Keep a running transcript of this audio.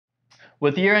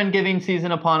With year-end giving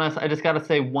season upon us, I just got to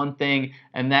say one thing,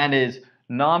 and that is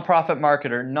nonprofit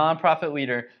marketer, nonprofit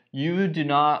leader, you do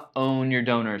not own your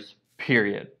donors,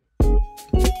 period.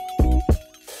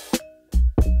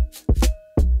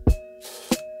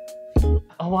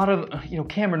 A lot of,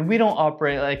 Cameron, we don't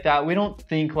operate like that. We don't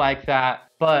think like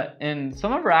that. But in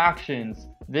some of our actions,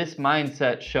 this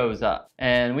mindset shows up.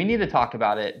 And we need to talk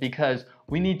about it because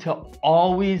we need to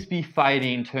always be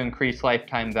fighting to increase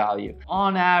lifetime value.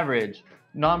 On average,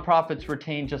 nonprofits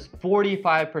retain just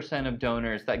 45% of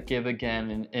donors that give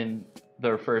again in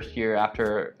their first year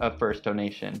after a first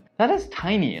donation. That is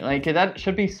tiny. Like, that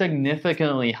should be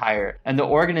significantly higher. And the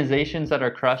organizations that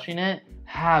are crushing it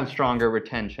have stronger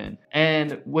retention.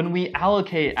 And when we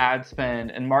allocate ad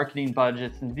spend and marketing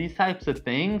budgets and these types of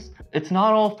things, it's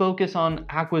not all focused on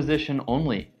acquisition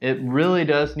only. It really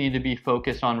does need to be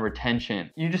focused on retention.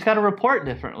 You just got to report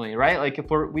differently, right? Like if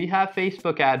we have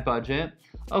Facebook ad budget,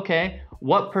 okay,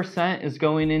 what percent is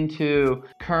going into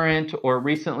current or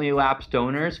recently lapsed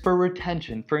donors for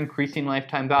retention, for increasing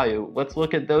lifetime value? Let's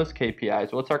look at those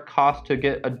KPIs. What's our cost to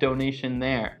get a donation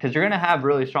there? Because you're gonna have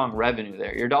really strong revenue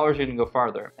there. Your dollars are gonna go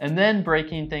farther. And then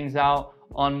breaking things out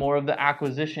on more of the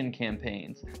acquisition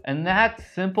campaigns. And that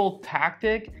simple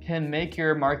tactic can make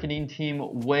your marketing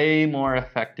team way more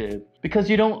effective because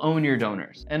you don't own your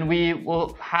donors. And we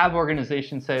will have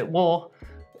organizations say, well,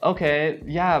 okay,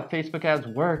 yeah, Facebook ads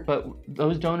work, but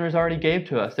those donors already gave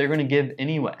to us. They're gonna give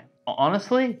anyway.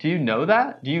 Honestly, do you know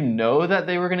that? Do you know that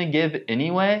they were gonna give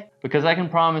anyway? Because I can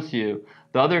promise you,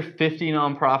 the other 50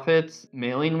 nonprofits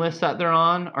mailing lists that they're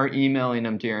on are emailing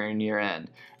them during year end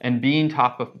and being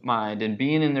top of mind and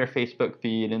being in their Facebook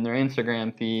feed and their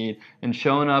Instagram feed and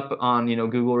showing up on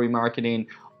Google remarketing.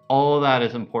 All of that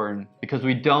is important because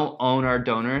we don't own our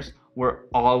donors. We're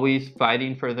always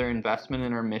fighting for their investment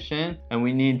in our mission, and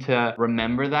we need to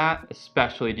remember that,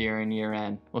 especially during year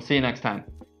end. We'll see you next time.